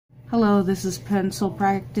Hello, this is Pencil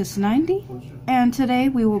Practice 90, and today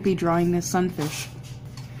we will be drawing this sunfish.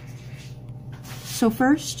 So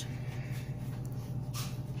first,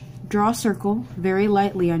 draw a circle very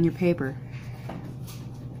lightly on your paper.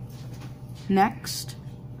 Next,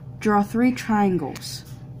 draw 3 triangles.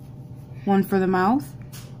 One for the mouth,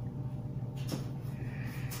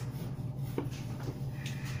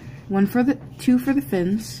 two for the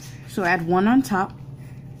fins, so add one on top,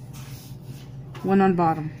 one on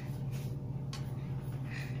bottom.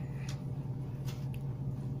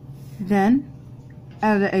 Then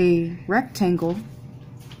add a rectangle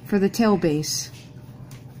for the tail base.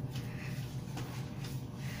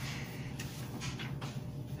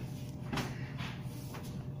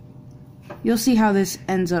 You'll see how this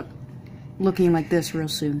ends up looking like this real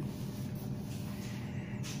soon.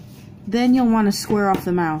 Then you'll want to square off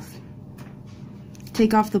the mouth.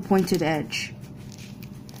 Take off the pointed edge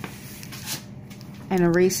and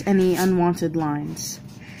erase any unwanted lines.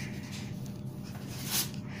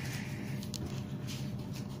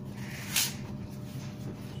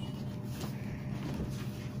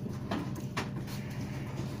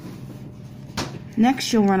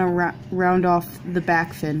 Next, you'll want to round off the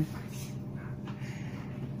back fin,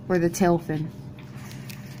 or the tail fin.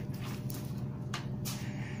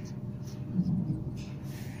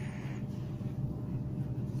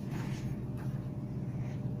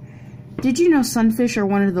 Did you know sunfish are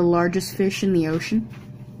one of the largest fish in the ocean?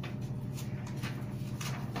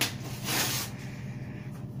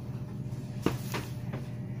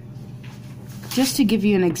 Just to give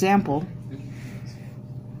you an example,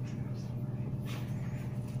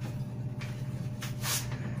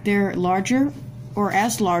 they're larger or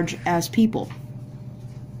as large as people.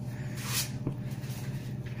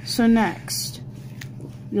 So next,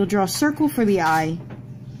 you'll draw a circle for the eye,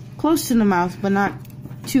 close to the mouth but not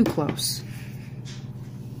too close.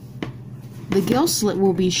 The gill slit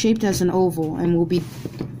will be shaped as an oval and will be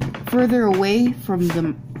further away from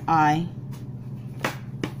the eye,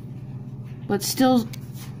 but still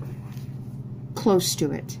close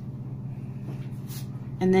to it.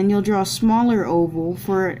 And then you'll draw a smaller oval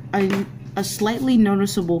for a slightly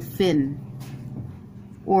noticeable fin,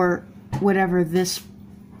 or whatever this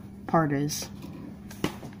part is.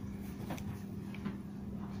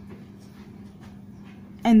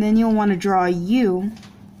 And then you'll want to draw a U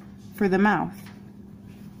for the mouth.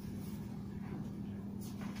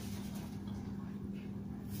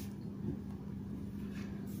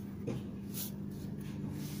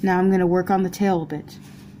 Now I'm going to work on the tail a bit.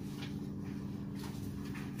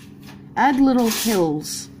 Add little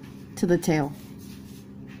hills to the tail,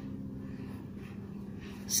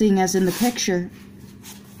 seeing as in the picture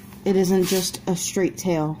it isn't just a straight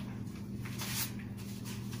tail.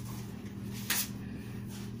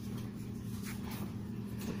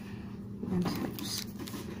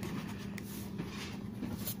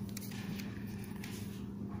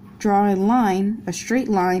 Draw a line, a straight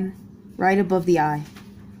line, right above the eye.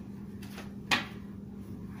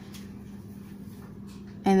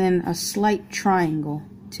 And then a slight triangle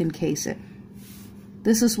to encase it.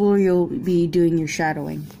 This is where you'll be doing your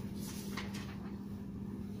shadowing.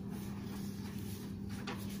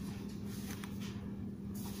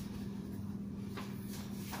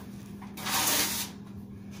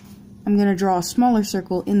 I'm going to draw a smaller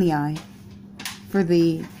circle in the eye for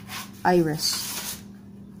the iris.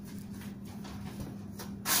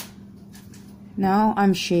 Now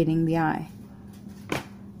I'm shading the eye.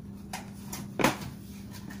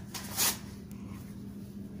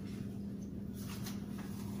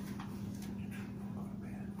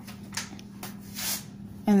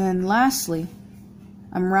 And then lastly,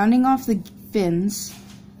 I'm rounding off the fins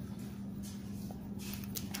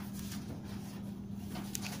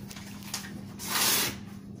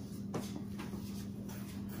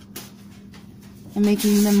and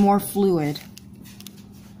making them more fluid,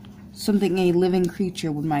 something a living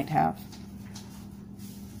creature might have.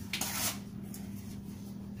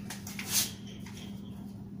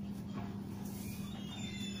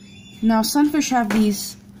 Now sunfish have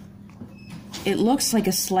these, it looks like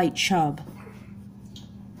a slight chub,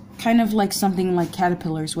 kind of like something like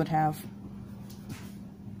caterpillars would have.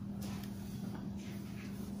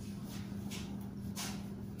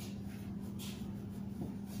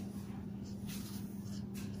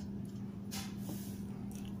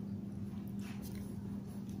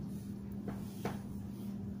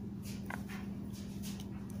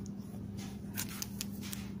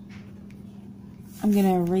 I'm going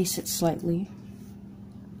to erase it slightly.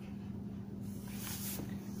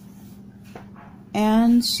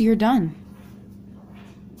 And so you're done.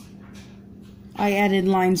 I added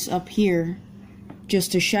lines up here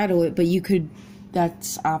just to shadow it, but you could,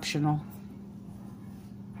 that's optional.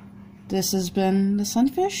 This has been the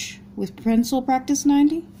Sunfish with Pencil Practice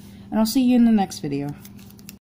 90, and I'll see you in the next video.